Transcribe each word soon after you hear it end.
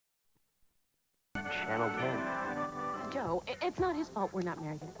Channel 10. Joe, it's not his fault we're not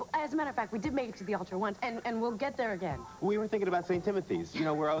married yet. As a matter of fact, we did make it to the altar once, and we'll get there again. We were thinking about St. Timothy's, you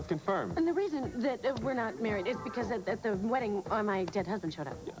know, where I was confirmed. And the reason that we're not married is because at the wedding, my dead husband showed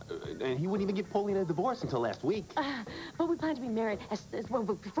up. And he wouldn't even give Paulina a divorce until last week. But we plan to be married well,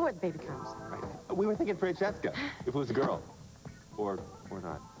 before the baby comes. Right. We were thinking Francesca, if it was a girl. Or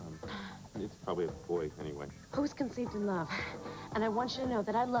not. It's probably a boy anyway. Who's conceived in love? And I want you to know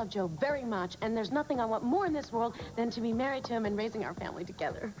that I love Joe very much, and there's nothing I want more in this world than to be married to him and raising our family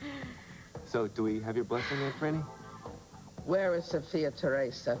together. So, do we have your blessing, Aunt Franny? Where is Sophia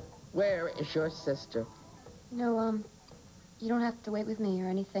Teresa? Where is your sister? No, you don't have to wait with me or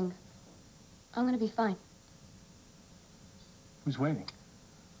anything. I'm gonna be fine. Who's waiting?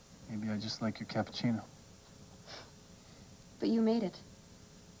 Maybe I just like your cappuccino. But you made it.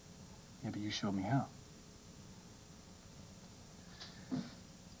 Yeah, but you showed me how.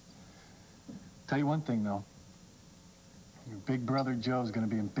 Tell you one thing, though. Your big brother Joe's gonna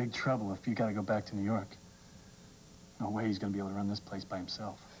be in big trouble if you gotta go back to New York. No way he's gonna be able to run this place by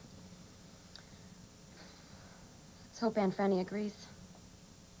himself. Let's hope Aunt Franny agrees.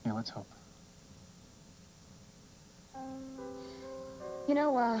 Yeah, let's hope. You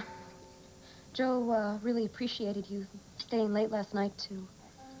know, Joe, really appreciated you staying late last night to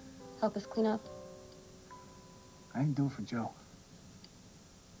help us clean up. I didn't do it for Joe.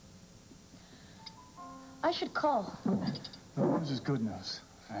 I should call. The news is good news.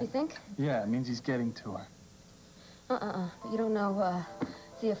 Right? You think? Yeah, it means he's getting to her. But you don't know,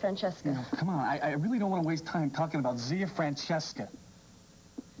 Zia Francesca. You know, come on, I really don't want to waste time talking about Zia Francesca.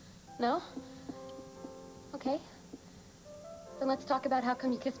 No? Okay. Then let's talk about how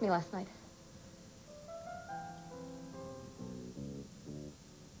come you kissed me last night.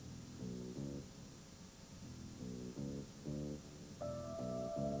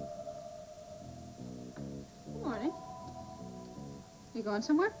 Good morning. You going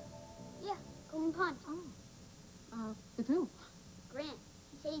somewhere? Yeah, Golden Pond. Oh. With who? Grant.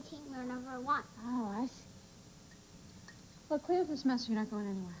 He said he'd take me whenever I want. Oh, I see. Well, clear up this mess. You're not going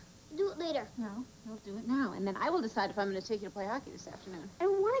anywhere. Do it later. No, you'll do it now. And then I will decide if I'm going to take you to play hockey this afternoon. I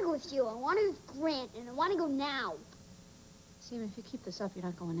don't want to go with you. I want to go with Grant, and I want to go now. Stephen, if you keep this up, you're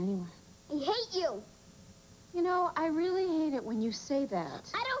not going anywhere. I hate you. You know, I really hate it when you say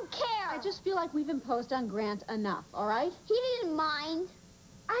that. I don't care. I just feel like we've imposed on Grant enough, all right? He didn't mind.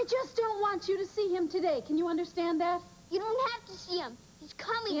 I just don't want you to see him today. Can you understand that? You don't have to see him. He's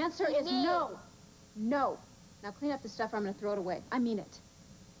coming. The answer is no. No. Now clean up the stuff or I'm going to throw it away. I mean it.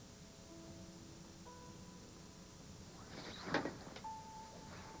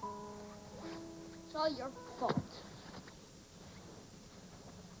 It's all your fault.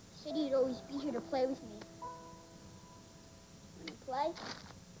 You said you'd always be here to play with me. When you play,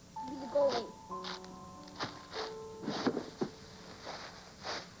 be the goalie.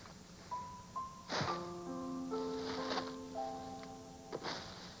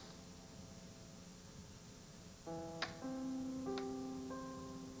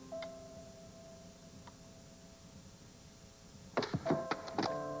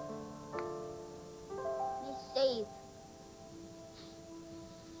 Save.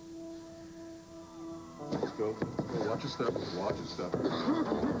 Let's go. Watch your step. Watch your step. Come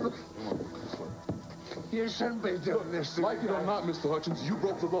on, this way. You shouldn't be doing this. Like it or not, Mr. Hutchins, you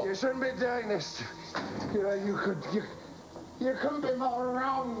broke the law. You shouldn't be doing this. You know, you couldn't be more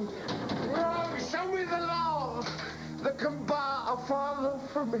wrong. Wrong. Show me the law that can bar a father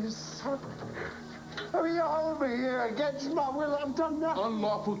from his son. I mean, you hold me here against my will. I've done nothing.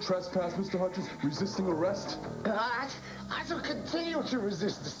 Unlawful trespass, Mr. Hutchins. Resisting arrest. I shall continue to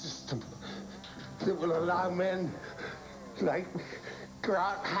resist the system that will allow men like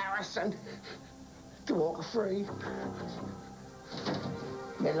Grant Harrison to walk free.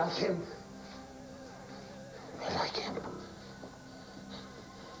 Men like him. Men like him.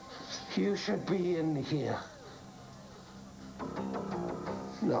 You should be in here.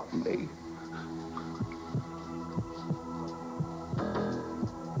 Not me.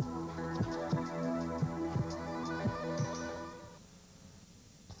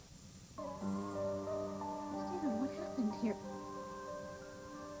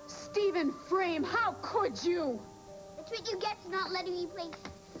 Stephen Frame, how could you? That's what you get for not letting me play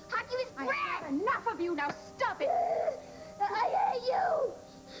hockey with Grant. I've had enough of you. Now stop it. I hate you.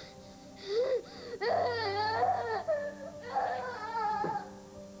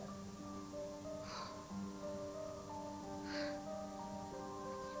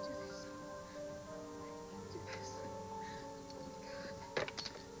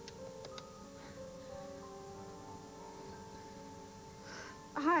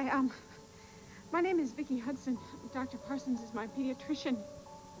 Hi, My name is Vicki Hudson. Dr. Parsons is my pediatrician.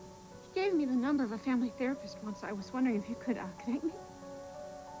 He gave me the number of a family therapist once. I was wondering if you could connect me.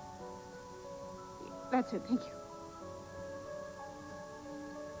 That's it, thank you.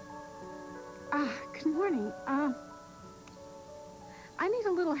 Good morning. I need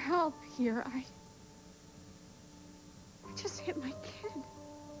a little help here. I just hit my kid.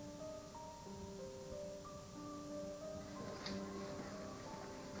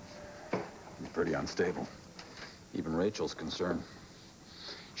 He's pretty unstable. Even Rachel's concerned.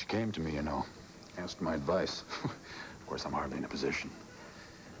 She came to me, you know, asked my advice. Of course, I'm hardly in a position.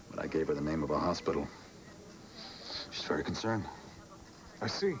 But I gave her the name of a hospital. She's very concerned. I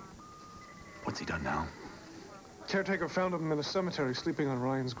see. What's he done now? Caretaker found him in a cemetery, sleeping on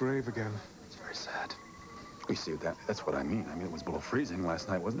Ryan's grave again. It's very sad. We see, that's what I mean. I mean, it was below freezing last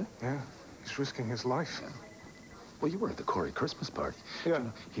night, wasn't it? Yeah, he's risking his life. Yeah. Well, you were at the Corey Christmas party. Yeah. You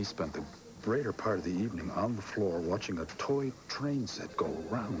know, he spent the greater part of the evening on the floor watching a toy train set go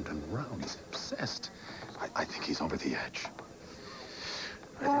round and round. He's obsessed. I think he's over the edge.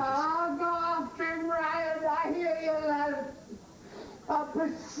 I'll go after him, Ryan. I hear you, lad. I'll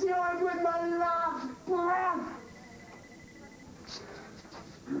pursue him with my last breath.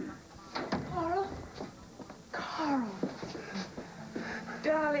 Carl? Carl.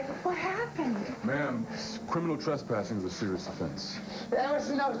 Darling, what happened? Ma'am, criminal trespassing is a serious offense. There was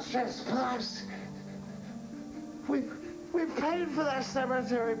no trespass. We paid for that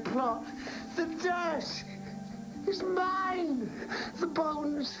cemetery plot. The dirt is mine. The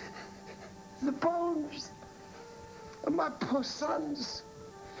bones of my poor sons.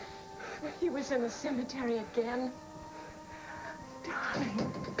 He was in the cemetery again.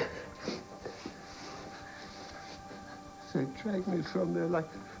 Darling. They dragged me from there like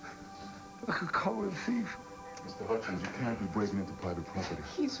a common thief. Mr. Hutchins, you can't be breaking into private property.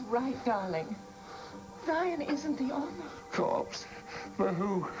 He's right, darling. Ryan isn't the owner. Corpse? But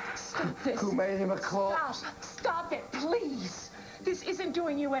who? Stop this. Who made him a corpse? Stop it, please. This isn't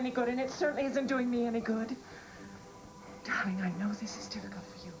doing you any good, and it certainly isn't doing me any good. Darling, I know this is difficult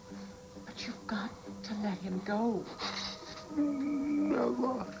for you, but you've got to let him go.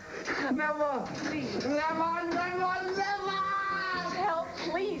 Never. Never. Please. Never, never, never! Help,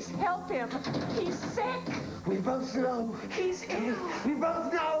 please, help him. He's sick. We both know. He's ill. We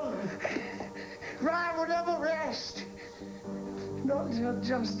both know. Ryan will never rest. Not until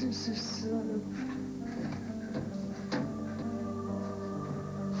justice is served.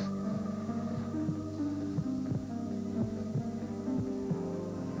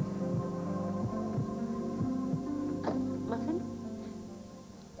 Muffin?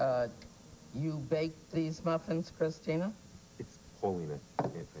 You baked these muffins, Christina? It's Paulina,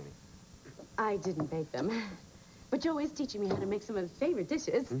 Aunt Fanny. I didn't bake them. But Joe is teaching me how to make some of his favorite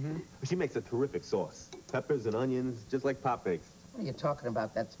dishes. Mm-hmm. She makes a terrific sauce. Peppers and onions, just like Pop bakes. What are you talking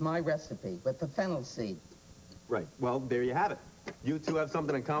about? That's my recipe with the fennel seed. Right. Well, there you have it. You two have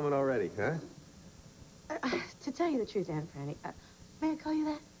something in common already, huh? To tell you the truth, Aunt Franny, may I call you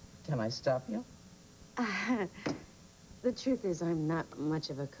that? Can I stop you? The truth is I'm not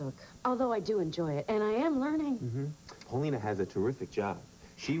much of a cook, although I do enjoy it, and I am learning. Mm-hmm. Paulina has a terrific job.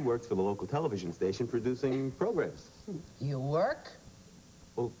 She works for the local television station producing programs. You work?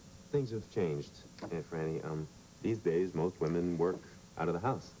 Well, things have changed, Aunt Franny. These days, most women work out of the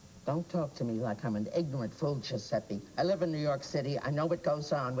house. Don't talk to me like I'm an ignorant fool, Giuseppe. I live in New York City. I know what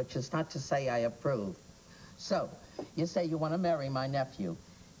goes on, which is not to say I approve. So, you say you want to marry my nephew.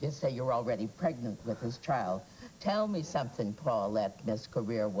 You say you're already pregnant with his child. Tell me something, Paulette, Miss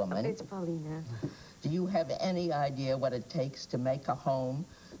Career Woman. It's Paulina. Do you have any idea what it takes to make a home,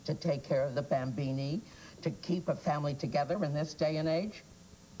 to take care of the bambini, to keep a family together in this day and age?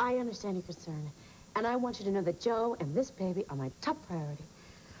 I understand your concern, and I want you to know that Joe and this baby are my top priority.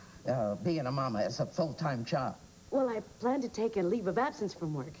 Being a mama is a full-time job. Well, I plan to take a leave of absence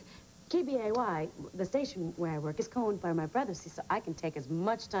from work. KBAY, the station where I work, is co-owned by my brother, see, so I can take as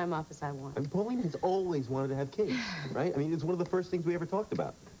much time off as I want. And Paulina has always wanted to have kids, right? I mean, it's one of the first things we ever talked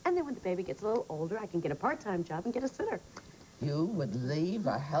about. And then when the baby gets a little older, I can get a part-time job and get a sitter. You would leave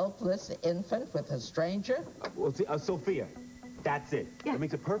a helpless infant with a stranger? Well, see, Sophia, that's it. Yeah. That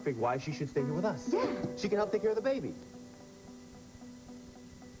makes it perfect why she should stay here with us. Yeah. She can help take care of the baby.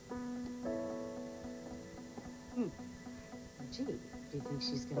 Gee, do you think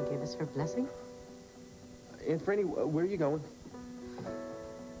she's gonna give us her blessing? Aunt Franny, where are you going?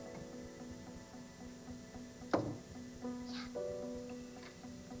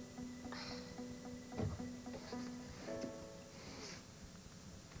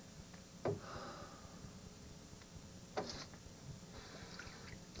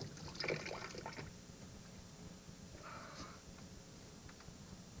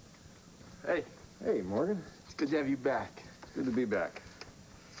 Hey, Morgan. It's good to have you back. Good to be back.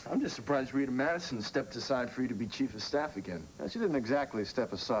 I'm just surprised Rita Madison stepped aside for you to be chief of staff again. She didn't exactly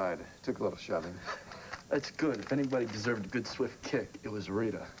step aside. Took a little shoving. That's good. If anybody deserved a good swift kick, it was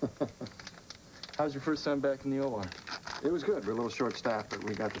Rita. How's your first time back in the OR? It was good. We're a little short-staffed, but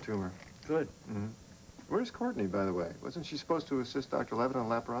we got the tumor. Good. Mm-hmm. Where's Courtney, by the way? Wasn't she supposed to assist Dr. Levitt on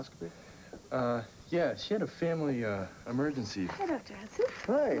laparoscopy? Yeah, she had a family, emergency. Hi, Dr. Hudson.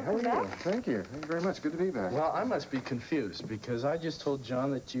 Hi, how are you? Thank you. Thank you very much. Good to be back. Well, I must be confused because I just told John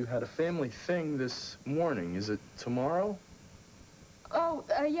that you had a family thing this morning. Is it tomorrow? Oh,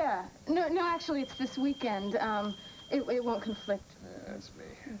 yeah. No, actually, it's this weekend. It won't conflict. Yeah, that's me.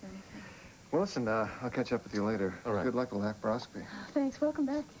 Well, listen, I'll catch up with you later. All right. Good luck with laparoscopy. Thanks. Welcome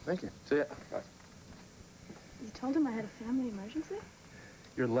back. Thank you. See ya. Bye. You told him I had a family emergency?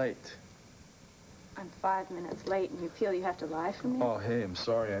 You're late. I'm 5 minutes late, and you feel you have to lie for me? Oh, hey, I'm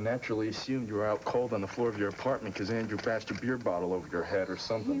sorry. I naturally assumed you were out cold on the floor of your apartment because Andrew bashed a beer bottle over your head or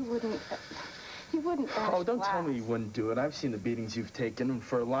something. He wouldn't bash Oh, don't glass. tell me he wouldn't do it. I've seen the beatings you've taken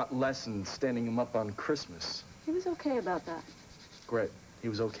for a lot less than standing him up on Christmas. He was okay about that. Great. He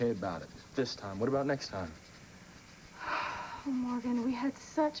was okay about it. This time. What about next time? Oh, Morgan, we had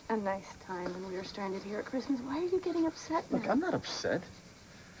such a nice time when we were stranded here at Christmas. Why are you getting upset now? Look, I'm not upset.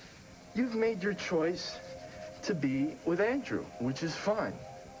 You've made your choice to be with Andrew, which is fine.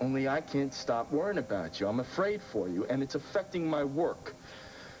 Only I can't stop worrying about you. I'm afraid for you, and it's affecting my work.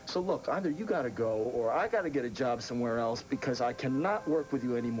 So look, either you gotta go, or I gotta get a job somewhere else because I cannot work with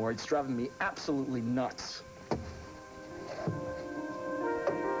you anymore. It's driving me absolutely nuts.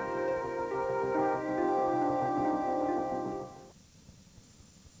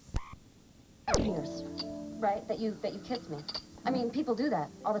 Years, right? That you kissed me. I mean, people do that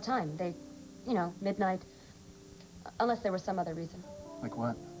all the time. They, you know, midnight. Unless there was some other reason. Like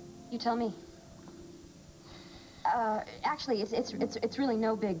what? You tell me. Actually, it's really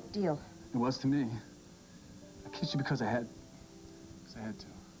no big deal. It was to me. I kissed you because I had to.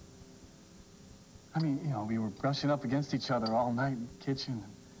 I mean, you know, we were brushing up against each other all night in the kitchen.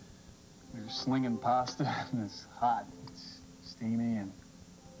 We were slinging pasta, and it's hot, it's steamy, and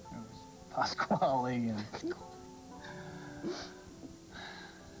it was Pasquale, and I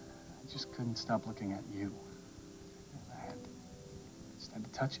just couldn't stop looking at you. I just had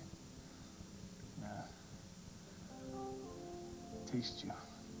to touch it. Taste you.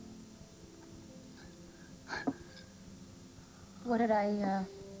 What did I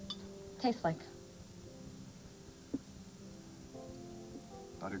taste like?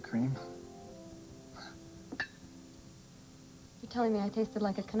 Buttercream. You're telling me I tasted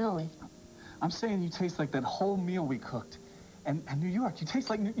like a cannoli. I'm saying you taste like that whole meal we cooked. And New York, you taste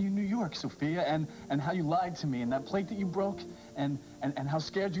like New York, Sophia, and how you lied to me, and that plate that you broke, and how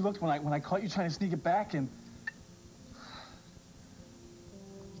scared you looked when I caught you trying to sneak it back, and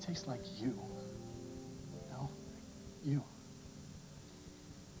you taste like you. No, you.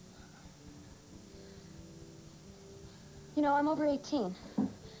 You know, I'm over 18.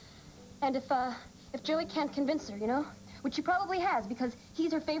 And if Joey can't convince her, you know, which he probably has because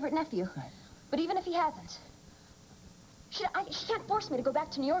he's her favorite nephew. Right. But even if he hasn't, she can't force me to go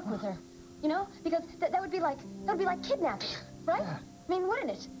back to New York with her, you know? Because that would be like kidnapping, right? Yeah. I mean,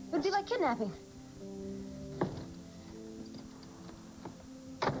 wouldn't it? It would be like kidnapping.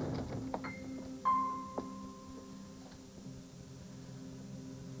 Take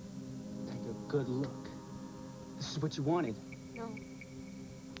a good look. This is what you wanted. No.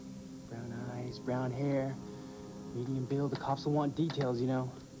 Brown eyes, brown hair, medium build. The cops will want details, you know.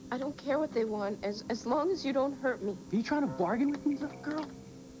 I don't care what they want, as long as you don't hurt me. Are you trying to bargain with me, little girl?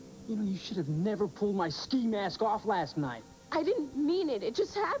 You know, you should have never pulled my ski mask off last night. I didn't mean it. It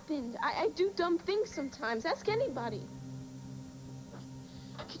just happened. I do dumb things sometimes. Ask anybody.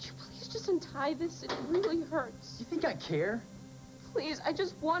 Could you please just untie this? It really hurts. You think I care? Please, I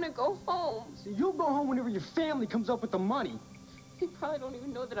just want to go home. So you'll go home whenever your family comes up with the money. You probably don't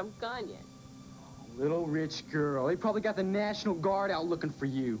even know that I'm gone yet. Little rich girl. They probably got the National Guard out looking for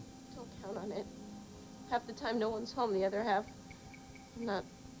you. Don't count on it. Half the time, no one's home. The other half, I'm not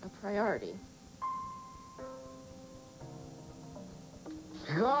a priority.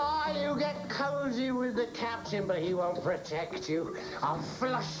 God, you get cozy with the captain, but he won't protect you. I'll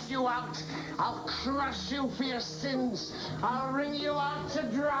flush you out. I'll crush you for your sins. I'll wring you out to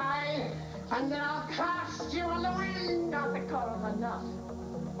dry, and then I'll cast you on the wind. Dr. Carl, enough.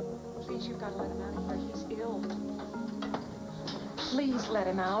 Please, you've got to let him out of here. He's ill. Please let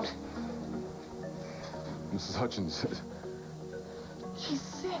him out. Mrs. Hutchins. He's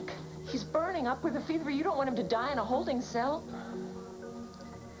sick. He's burning up with a fever. You don't want him to die in a holding cell.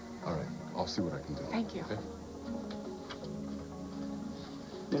 All right. I'll see what I can do. Thank you. Okay?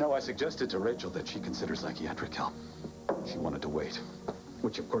 You know, I suggested to Rachel that she consider psychiatric help. She wanted to wait,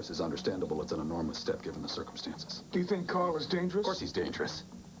 which of course is understandable. It's an enormous step given the circumstances. Do you think Carl is dangerous? Of course he's dangerous.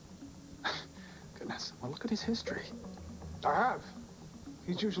 Goodness, well, look at his history. I have.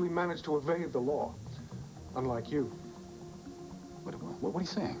 He's usually managed to evade the law, unlike you. What are you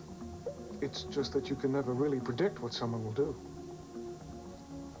saying? It's just that you can never really predict what someone will do.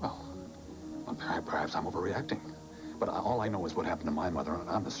 Well, perhaps I'm overreacting. But all I know is what happened to my mother.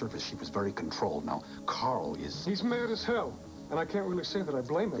 On the surface, she was very controlled. Now, Carl is... He's mad as hell, and I can't really say that I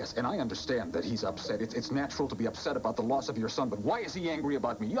blame him. Yes, and I understand that he's upset. It's natural to be upset about the loss of your son, but why is he angry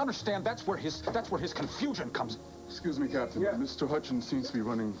about me? You understand? That's where his confusion comes. Excuse me, Captain. Yeah. Mr. Hutchins seems to be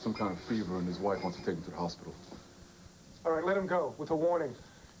running some kind of fever, and his wife wants to take him to the hospital. All right, let him go, with a warning.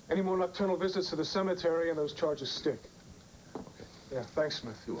 Any more nocturnal visits to the cemetery, and those charges stick. Okay. Yeah, thanks,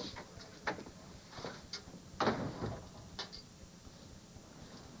 Smith. You're welcome.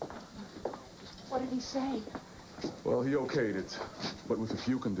 What did he say? Well, he okayed it, but with a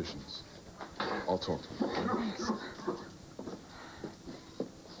few conditions. I'll talk to him. Thanks.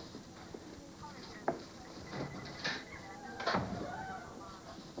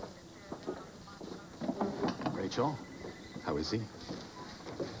 Rachel, how is he?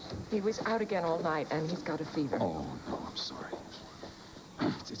 He was out again all night, and he's got a fever. Oh, no, I'm sorry.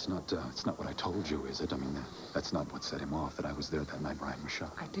 It's not what I told you, is it? I mean, that's not what set him off, that I was there that night Ryan was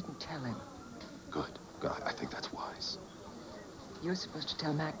shot. I didn't tell him. Good. I think that's wise. You're supposed to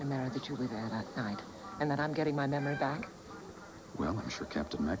tell McNamara that you were there that night, and that I'm getting my memory back. Well, I'm sure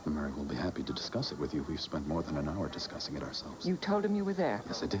Captain McNamara will be happy to discuss it with you. We've spent more than an hour discussing it ourselves. You told him you were there?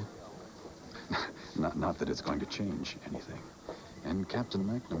 Yes, I did. Not that it's going to change anything. And Captain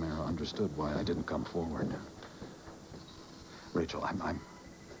McNamara understood why I didn't come forward. Rachel,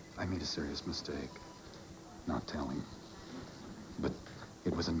 I made a serious mistake. Not telling. But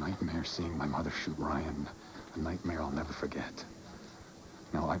it was a nightmare seeing my mother shoot Ryan. A nightmare I'll never forget.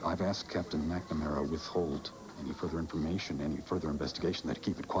 Now, I've asked Captain McNamara withhold any further information, any further investigation, that he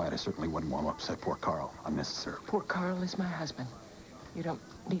keep it quiet. I certainly wouldn't want to upset poor Carl unnecessarily. Poor Carl is my husband. You don't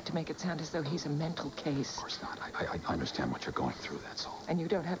need to make it sound as though he's a mental case. Of course not. I understand what you're going through, that's all. And you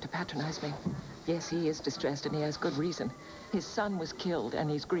don't have to patronize me. Yes, he is distressed, and he has good reason. His son was killed,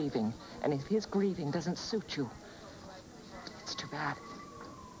 and he's grieving. And if his grieving doesn't suit you, it's too bad.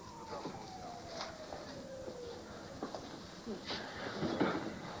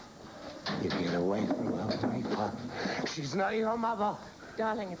 You get away from her, Piper. She's not your mother.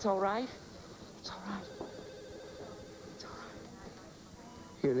 Darling, it's all right. It's all right.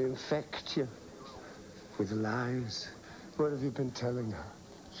 He'll infect you with lies. What have you been telling her?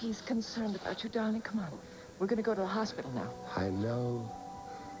 He's concerned about you, darling. Come on. We're going to go to the hospital now. I know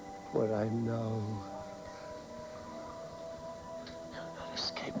what I know. You'll not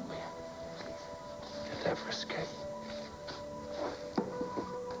escape me. You'll never escape.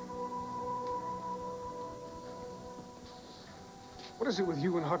 What is it with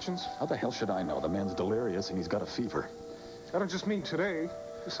you and Hutchins? How the hell should I know? The man's delirious and he's got a fever. I don't just mean today.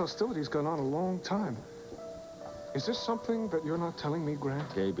 This hostility's gone on a long time. Is this something that you're not telling me,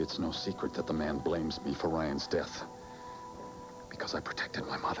 Grant? Gabe, it's no secret that the man blames me for Ryan's death. Because I protected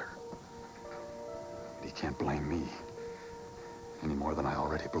my mother. And he can't blame me any more than I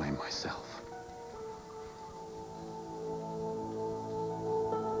already blame myself.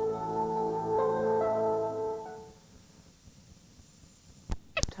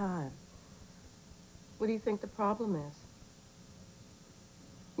 Time. What do you think the problem is?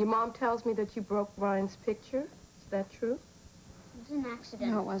 Your mom tells me that you broke Ryan's picture. Is that true? It was an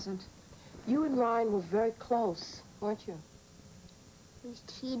accident. No, it wasn't. You and Ryan were very close, weren't you?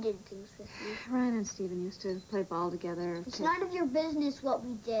 He did things with me. Ryan and Stephen used to play ball together. It's none of your business what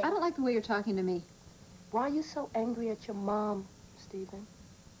we did. I don't like the way you're talking to me. Why are you so angry at your mom, Stephen?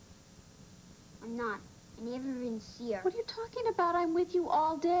 I'm not. I never even see her. What are you talking about? I'm with you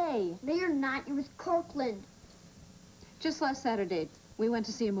all day. No, you're not. You're with Kirkland. Just last Saturday, we went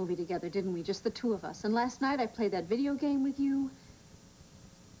to see a movie together, didn't we? Just the two of us. And last night, I played that video game with you.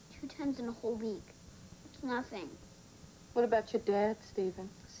 2 times in a whole week. It's nothing. What about your dad, Stephen?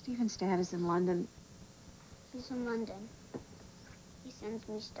 Stephen's dad is in London. He's in London. He sends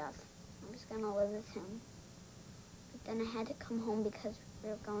me stuff. I was gonna live with him. But then I had to come home because we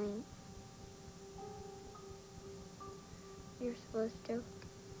were going... We were supposed to.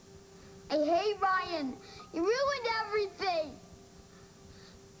 I hate Ryan! You ruined everything!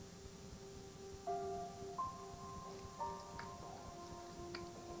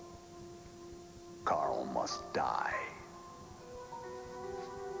 Carl must die.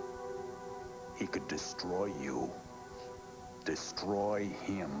 he could destroy you. Destroy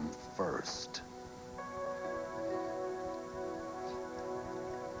him first.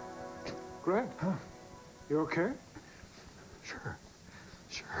 Greg, you okay? Sure.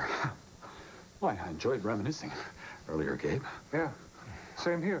 Why, I enjoyed reminiscing earlier, Gabe. Yeah,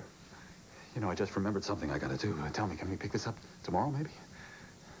 same here. You know, I just remembered something I gotta do. Tell me, can we pick this up tomorrow, maybe?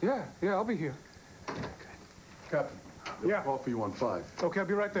 Yeah, I'll be here. Captain, yeah. Call for you on 5. Okay, I'll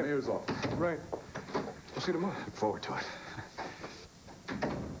be right there. Mayor's office. Right. We'll see you tomorrow. Look forward to it.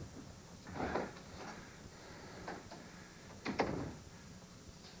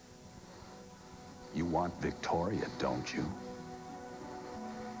 You want Victoria, don't you?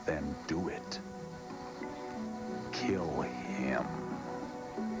 Then do it. Kill him.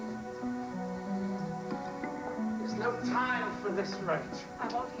 There's no time for this, Rach. I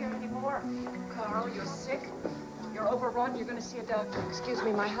won't hear anymore. Carl, you're sick. You're overrun. You're going to see a doctor. Excuse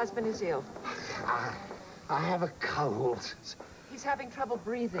me, my husband is ill. I have a cold. He's having trouble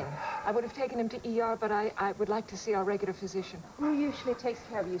breathing. I would have taken him to ER, but I would like to see our regular physician. Who usually takes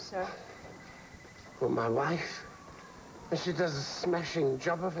care of you, sir? Well, my wife. And she does a smashing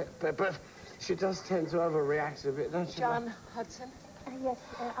job of it. But she does tend to overreact a bit, don't she? John Hudson? Yes,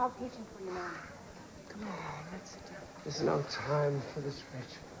 I'll page him for you, ma'am. Come on, let's sit down. There's no time for this,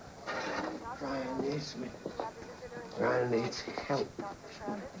 Rachel. Brian needs me. Brian needs help.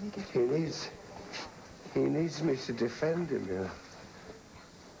 He needs me to defend him, you know.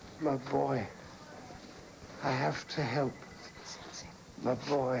 My boy. I have to help. My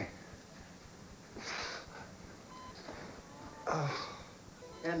boy. Oh.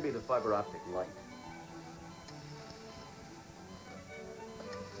 Hand me the fiber optic light.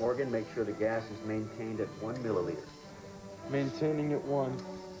 Morgan, make sure the gas is maintained at 1 milliliter. Maintaining at 1.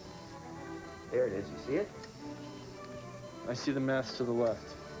 There it is. You see it? I see the mass to the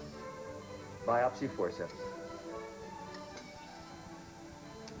left. Biopsy forceps.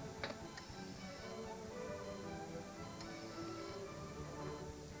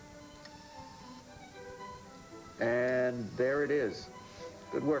 And there it is.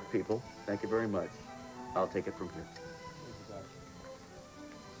 Good work, people. Thank you very much. I'll take it from here.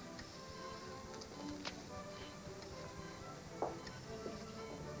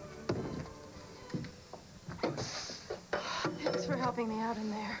 Thanks for helping me out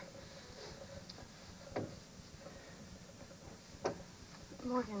in there.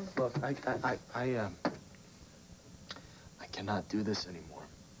 Morgan. Look, I cannot do this anymore.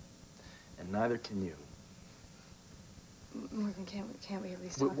 And neither can you. Morgan, can't we at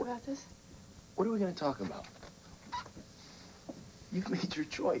least talk about this? What are we going to talk about? You've made your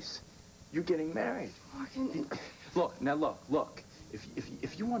choice. You're getting married. Morgan. Look.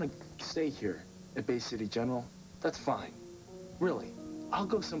 If you want to stay here at Bay City General, that's fine. Really. I'll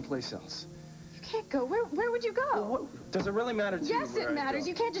go someplace else. You can't go. Where would you go? Does it really matter to you? Yes, it matters.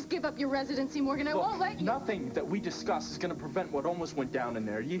 You can't just give up your residency, Morgan. I won't let you. Nothing that we discuss is going to prevent what almost went down in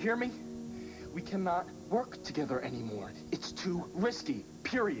there. You hear me? We cannot work together anymore. It's too risky,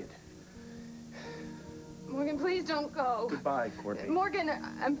 period. Morgan, please don't go. Goodbye, Courtney. Morgan,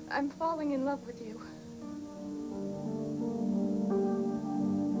 I'm falling in love with you.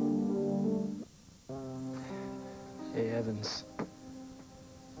 Hey, Evans.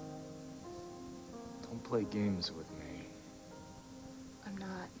 Don't play games with me. I'm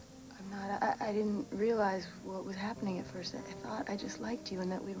not. I didn't realize what was happening at first. I thought I just liked you and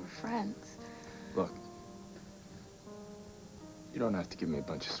that we were friends. Look, you don't have to give me a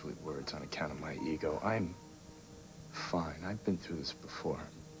bunch of sweet words on account of my ego. I'm fine. I've been through this before.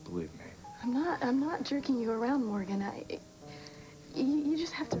 Believe me. I'm not jerking you around, Morgan. You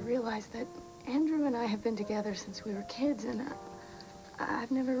just have to realize that Andrew and I have been together since we were kids, and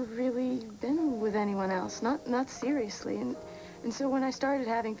I've never really been with anyone else, not seriously. And so when I started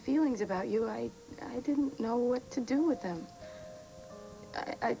having feelings about you, I didn't know what to do with them.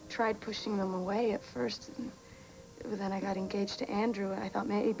 I tried pushing them away at first, but then I got engaged to Andrew, and I thought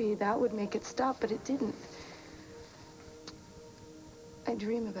maybe that would make it stop, but it didn't. I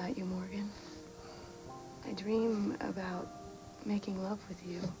dream about you, Morgan. I dream about making love with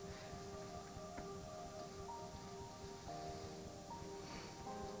you.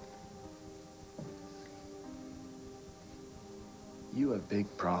 You have big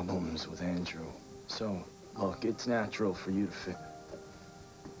problems with Andrew. So, look, it's natural for you to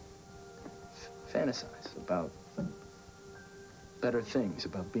fantasize about better things,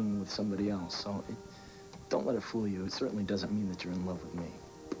 about being with somebody else. So, don't let it fool you. It certainly doesn't mean that you're in love with me.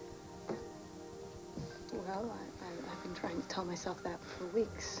 Well, I've been trying to tell myself that for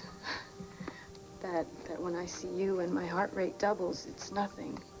weeks. That when I see you and my heart rate doubles, it's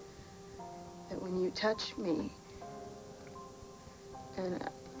nothing. that when you touch me,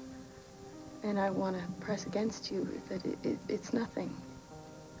 and I want to press against you, that it's nothing.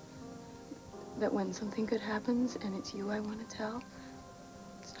 That when something good happens and it's you I want to tell,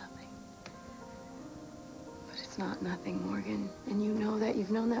 it's nothing. But it's not nothing, Morgan. And you know that.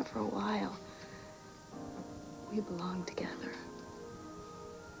 You've known that for a while. We belong together.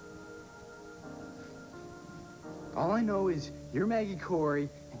 All I know is you're Maggie Corey,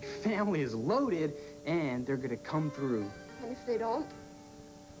 and your family is loaded, and they're gonna come through. And if they don't?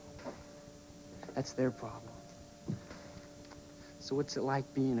 That's their problem. So what's it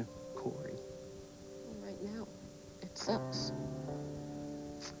like being a Corey? Right now, it sucks.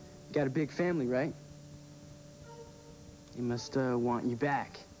 You got a big family, right? They must want you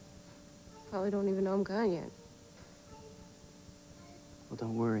back. Probably don't even know I'm gone yet. Well,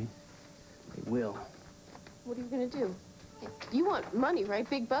 don't worry. They will. What are you gonna do? You want money, right?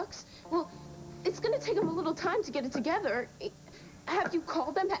 Big bucks? Well, it's gonna take them a little time to get it together. Have you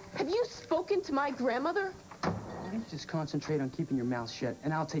called them? Have you spoken to my grandmother? Why don't you just concentrate on keeping your mouth shut,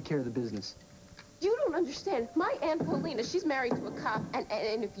 and I'll take care of the business. You don't understand. My Aunt Paulina, she's married to a cop,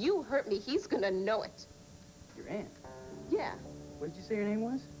 and if you hurt me, he's gonna know it. Your aunt? Yeah. What did you say your name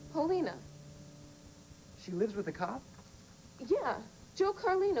was? Paulina. She lives with a cop? Yeah. Joe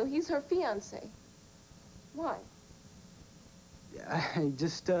Carlino, he's her fiancé. Why? I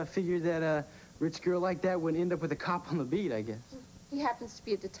just figured that a rich girl like that wouldn't end up with a cop on the beat, I guess. He happens to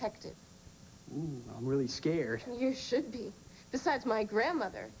be a detective. Ooh, I'm really scared. You should be. Besides, my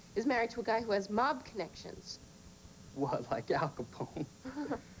grandmother is married to a guy who has mob connections. What, like Al Capone?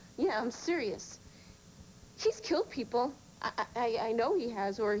 Yeah, I'm serious. He's killed people. I know he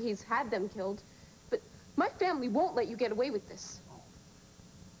has, or he's had them killed. But my family won't let you get away with this.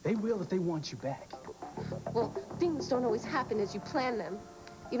 They will if they want you back. Well, things don't always happen as you plan them.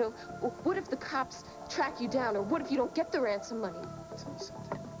 You know, what if the cops track you down, or what if you don't get the ransom money? I'll tell you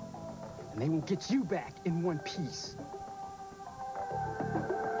something. And they won't get you back in one piece.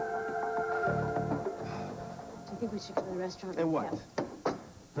 Do you think we should go to the restaurant? And what?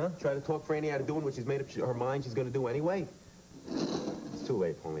 Huh? Try to talk Franny out of doing what she's made up her mind she's gonna do anyway? It's too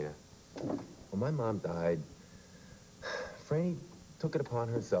late, Paulina. When my mom died, Franny took it upon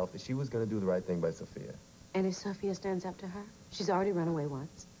herself that she was gonna do the right thing by Sophia. And if Sophia stands up to her? She's already run away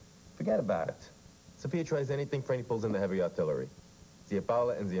once. Forget about it. Sophia tries anything, Franny pulls in the heavy artillery. Zia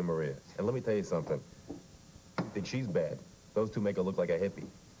Paula and Zia Maria. And let me tell you something. You think she's bad? Those two make her look like a hippie.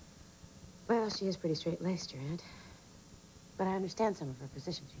 Well, she is pretty straight-laced, your aunt. But I understand some of her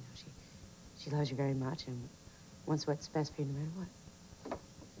positions, you know. She loves you very much and wants what's best for you no matter what.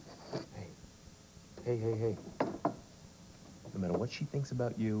 Hey. No matter what she thinks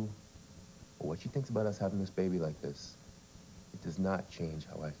about you, or what she thinks about us having this baby like this, it does not change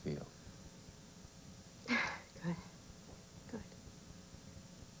how I feel. Good.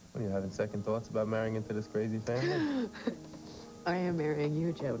 What, are you having second thoughts about marrying into this crazy family? I am marrying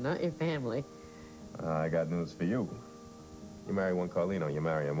you, Joe, not your family. I got news for you. You marry one Carlino, you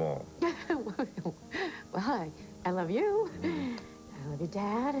marry them all. Well, I love you. I love your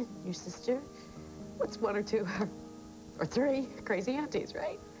dad and your sister. What's one or two? Or three crazy aunties,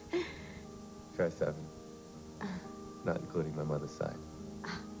 right? Try 7. Not including my mother's side.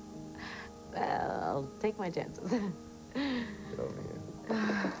 Well, I'll take my chances. Get over here.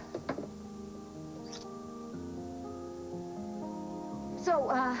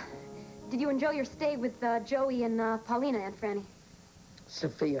 So, did you enjoy your stay with Joey and Paulina, Aunt Franny?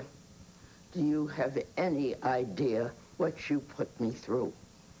 Sophia, do you have any idea what you put me through?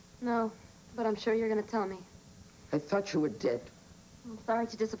 No, but I'm sure you're going to tell me. I thought you were dead. I'm sorry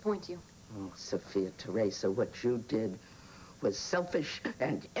to disappoint you. Oh, Sophia Teresa, what you did was selfish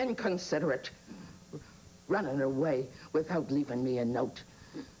and inconsiderate. Running away without leaving me a note.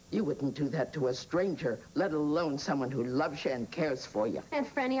 You wouldn't do that to a stranger, let alone someone who loves you and cares for you. Aunt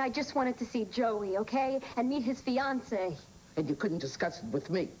Franny, I just wanted to see Joey, okay? And meet his fiancée. And you couldn't discuss it with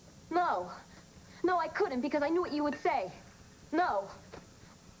me? No. No, I couldn't, because I knew what you would say. No.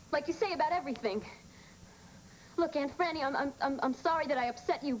 Like you say about everything. Look, Aunt Franny, I'm sorry that I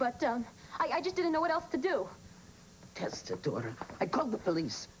upset you, but I just didn't know what else to do. Testa, daughter. I called the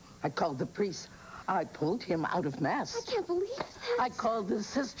police. I called the priest. I pulled him out of Mass. I can't believe that. I called the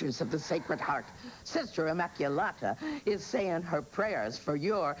Sisters of the Sacred Heart. Sister Immaculata is saying her prayers for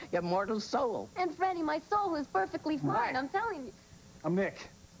your immortal soul. Aunt Franny, my soul is perfectly fine, I'm telling you. I'm Nick.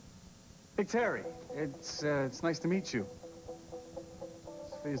 Nick Terry. It's nice to meet you.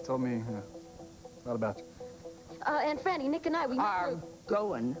 Sophia's told me a lot about you. Aunt Franny, Nick and I, we are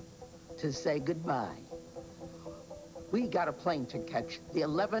going to say goodbye. We got a plane to catch, the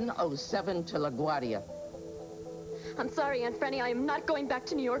 11:07 to LaGuardia. I'm sorry, Aunt Franny. I am not going back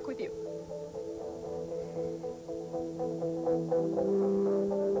to New York with you.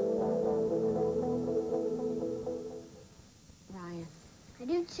 Ryan. I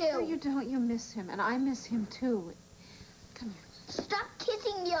do too. No, you don't. You miss him, and I miss him too. Come here. Stop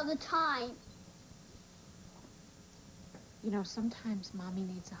kissing me all the time. You know, sometimes Mommy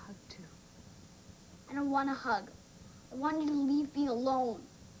needs a hug too. I don't want a hug. I want you to leave me alone.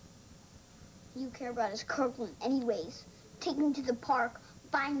 You care about his Kirkland anyways. Take him to the park,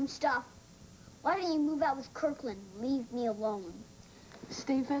 buy him stuff. Why don't you move out with Kirkland and leave me alone?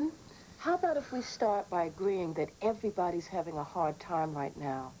 Stephen, how about if we start by agreeing that everybody's having a hard time right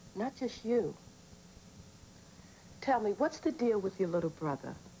now, not just you? Tell me, what's the deal with your little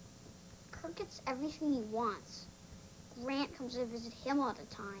brother? Kirk gets everything he wants. Grant comes to visit him all the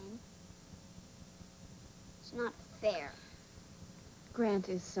time. It's not fair. Grant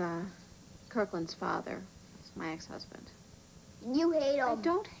is, Kirkland's father. He's my ex-husband. You hate him. I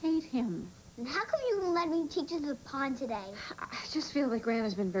don't hate him. And how come you wouldn't let me take you to the pond today? I just feel that Grant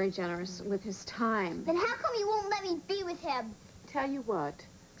has been very generous with his time. Then how come you won't let me be with him? Tell you what,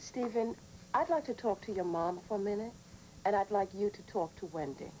 Stephen, I'd like to talk to your mom for a minute, and I'd like you to talk to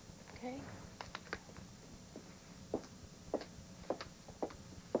Wendy, okay?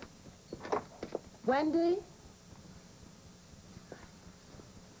 Wendy?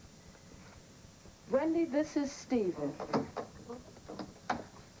 Wendy, this is Stephen.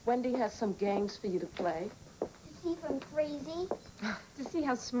 Wendy has some games for you to play. To see if I'm crazy? To see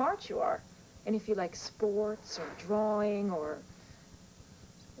how smart you are. And if you like sports or drawing or...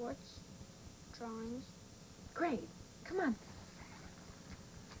 Sports? Drawings? Great. Come on.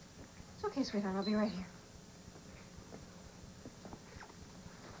 It's okay, sweetheart. I'll be right here.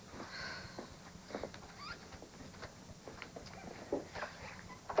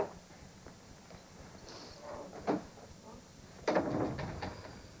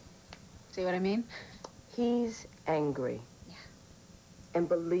 See what I mean? He's angry. Yeah. And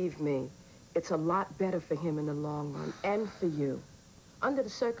believe me, it's a lot better for him in the long run, and for you. Under the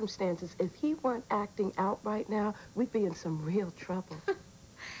circumstances, if he weren't acting out right now, we'd be in some real trouble.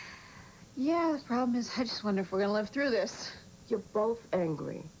 Yeah, the problem is I just wonder if we're gonna live through this. You're both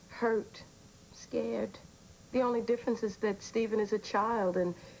angry, hurt, scared. The only difference is that Stephen is a child,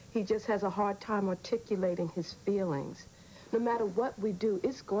 and he just has a hard time articulating his feelings. No matter what we do,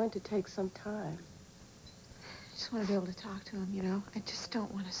 it's going to take some time. I just want to be able to talk to him, you know? I just don't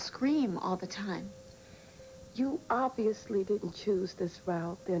want to scream all the time. You obviously didn't choose this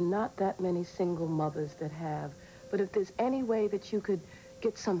route. There are not that many single mothers that have. But if there's any way that you could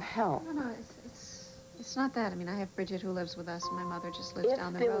get some help. No, it's not that. I mean, I have Bridget who lives with us, and my mother just lives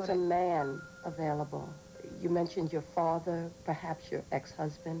down the road. If there was a man available, you mentioned your father, perhaps your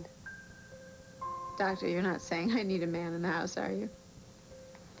ex-husband. Doctor, you're not saying I need a man in the house, are you?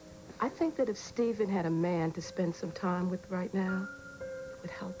 I think that if Stephen had a man to spend some time with right now, it would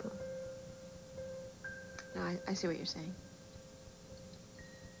help him. No, I see what you're saying.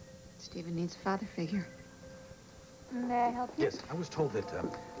 Stephen needs a father figure. May I help you? Yes, I was told that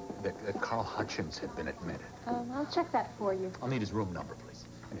Carl Hutchins had been admitted. I'll check that for you. I'll need his room number, please,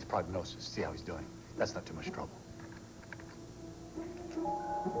 and his prognosis, see how he's doing. That's not too much trouble.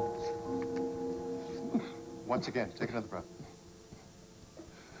 Once again, take another breath.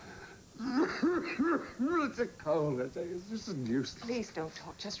 It's a cold. It's just useless. Please don't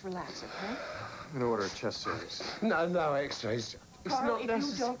talk. Just relax, okay? I'm going to order a chest series. No x-rays. It's Carl, not if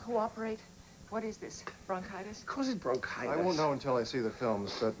necessary. you don't cooperate, what is this? Bronchitis? Of course it's bronchitis. I won't know until I see the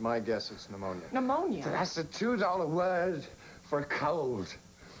films, but my guess it's pneumonia. Pneumonia? That's a $2 word for a cold.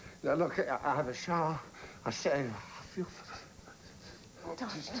 Now, look, I have a shower. I feel...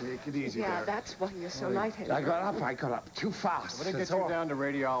 Just take it easy Yeah, there. that's why you're so lightheaded. I got up too fast. I'm going to get you down to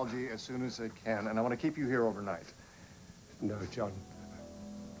radiology as soon as I can, and I want to keep you here overnight. No, John.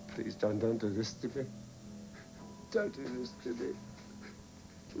 Please, John, don't do this to me. Don't do this to me.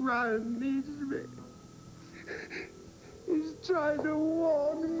 Ryan needs me. He's trying to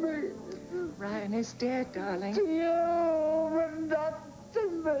warn me. Ryan is dead, darling. To you, but not to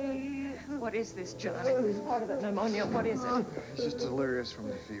me. What is this, Johnny? It's part of the pneumonia. What is it? He's just delirious from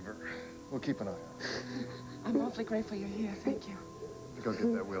the fever. We'll keep an eye on him. I'm awfully grateful you're here. Thank you. Go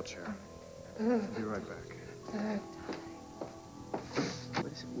get that wheelchair. I'll be right back.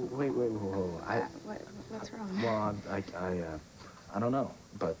 Wait, whoa. What's wrong? Well, I don't know,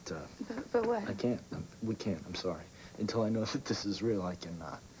 but But what? I can't. We can't. I'm sorry. Until I know that this is real, I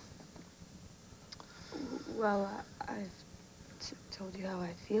cannot. Well, I've told you how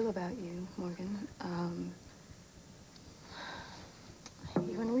I feel about you, Morgan.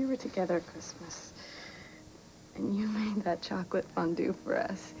 when we were together at Christmas, and you made that chocolate fondue for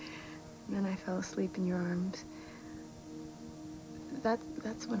us, and then I fell asleep in your arms,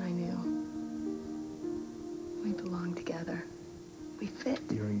 that's when I knew we belonged together. We fit.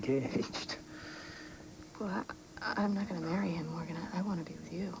 You're engaged. Well, I'm not going to marry him, Morgan. I want to be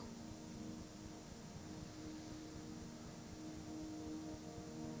with you.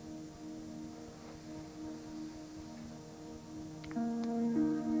 How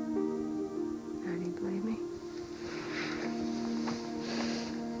do you believe me?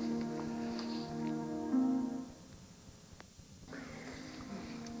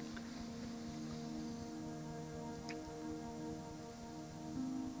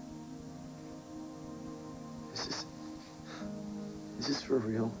 Is this for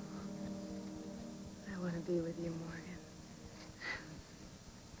real? I want to be with you, Morgan.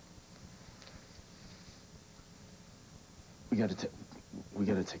 We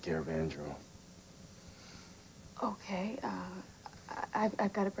gotta take care of Andrew. Okay,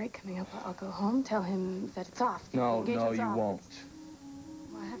 I've got a break coming up. I'll go home, tell him that it's off. No, you won't.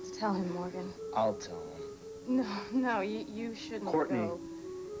 Well, I have to tell him, Morgan. I'll tell him. No, you shouldn't Courtney, go.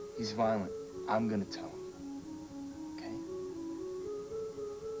 he's violent. I'm gonna tell him. Okay?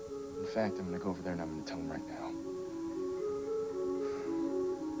 In fact, I'm gonna go over there and I'm gonna tell him right now.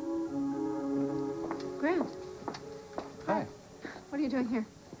 Grant. Hi. What are you doing here?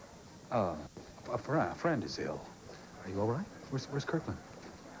 A friend is ill. Are you all right? Where's Kirkland?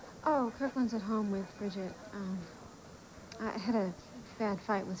 Oh, Kirkland's at home with Bridget. I had a bad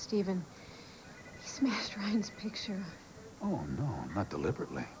fight with Stephen. He smashed Ryan's picture. Oh, no, not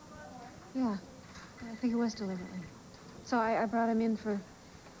deliberately. Yeah, I think it was deliberately. So I brought him in for...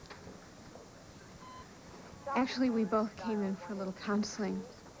 Actually, we both came in for a little counseling.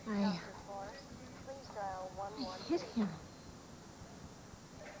 I hit him.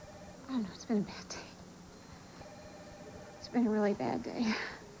 I don't know, it's been a bad day. It's been a really bad day.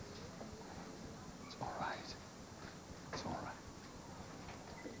 It's all right. It's all right.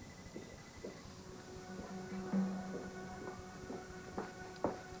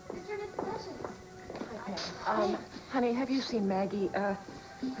 Honey, have you seen Maggie? Her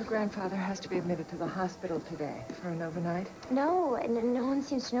grandfather has to be admitted to the hospital today for an overnight. No, and no one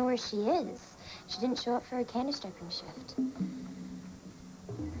seems to know where she is. She didn't show up for her candy stripping shift.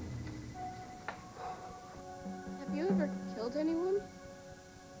 Have you ever killed anyone?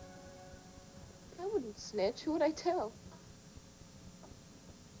 I wouldn't snitch. Who would I tell?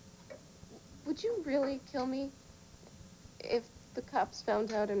 Would you really kill me if the cops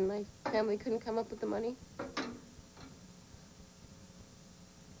found out and my family couldn't come up with the money?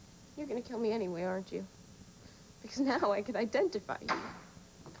 You're gonna kill me anyway, aren't you? Because now I could identify you.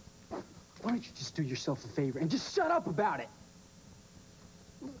 Why don't you just do yourself a favor and just shut up about it?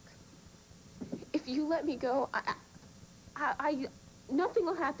 If you let me go, nothing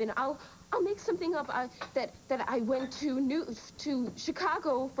will happen. I'll make something up that I went to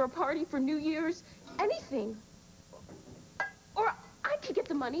Chicago for a party for New Year's. Anything. Or I could get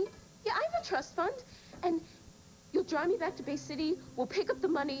the money. Yeah, I have a trust fund. And you'll drive me back to Bay City. We'll pick up the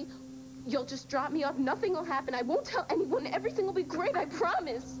money. You'll just drop me off. Nothing will happen. I won't tell anyone. Everything will be great. I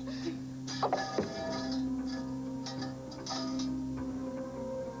promise. Oh.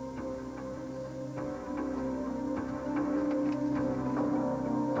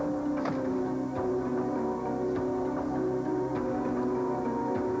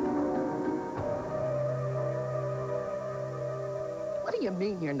 What do you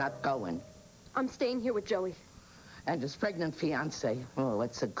mean you're not going? I'm staying here with Joey. And his pregnant fiance. Oh,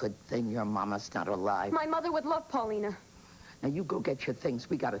 it's a good thing your mama's not alive. My mother would love Paulina. Now, you go get your things.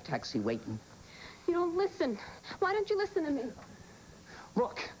 We got a taxi waiting. You don't listen. Why don't you listen to me?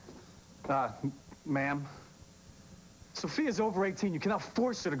 Look, ma'am, Sophia's over 18. You cannot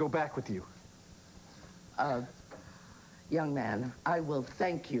force her to go back with you. Young man, I will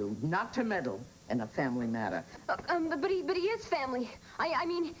thank you not to meddle in a family matter. But he is family. I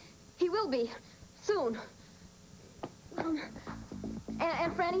mean, he will be soon. And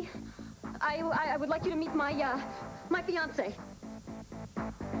Franny, I would like you to meet my my fiance.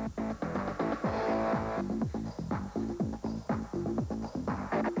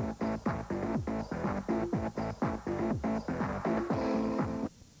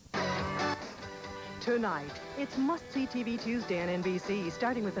 Tonight, it's must-see TV Tuesday on NBC,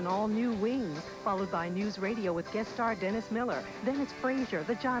 starting with an all-new Wings, followed by News Radio with guest star Dennis Miller. Then it's Frasier,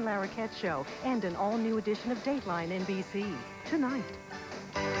 The John Larroquette Show, and an all-new edition of Dateline NBC. Tonight.